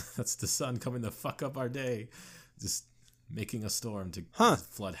 that's the sun coming to fuck up our day, just making a storm to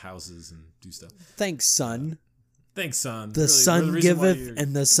flood houses and do stuff. Thanks, sun. Thanks, son. The sun giveth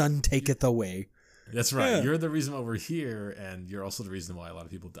and the sun taketh away. That's right. Yeah. You're the reason why we're here, and you're also the reason why a lot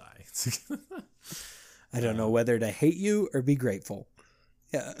of people die. I don't know whether to hate you or be grateful.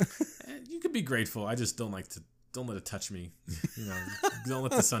 Yeah. You could be grateful. I just don't let it touch me. Don't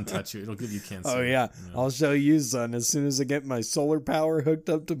let the sun touch you. It'll give you cancer. Oh, yeah. I'll show you, son. As soon as I get my solar power hooked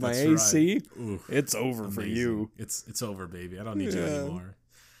up to my AC, right. It's over for you. It's over, baby. I don't need you anymore.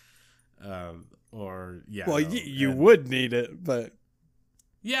 Well, you would need it, but...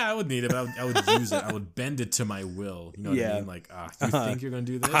 Yeah, I would need it, but I would use it. I would bend it to my will. You know what I mean? Like, you think you're going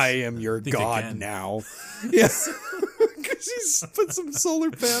to do this? I am your god again. Now. Yes. Because you put some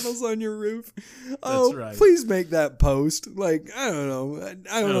solar panels on your roof. Oh, right. Please make that post. Like, I don't know.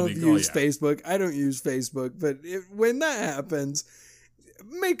 I don't know if you use Facebook. I don't use Facebook. But when that happens,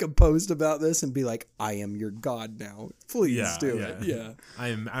 make a post about this and be like, I am your god now. Please do it. Yeah.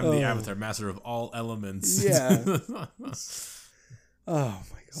 I'm the avatar, master of all elements. Yeah. Oh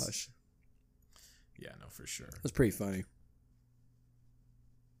my gosh. Yeah, no, for sure. That's pretty funny.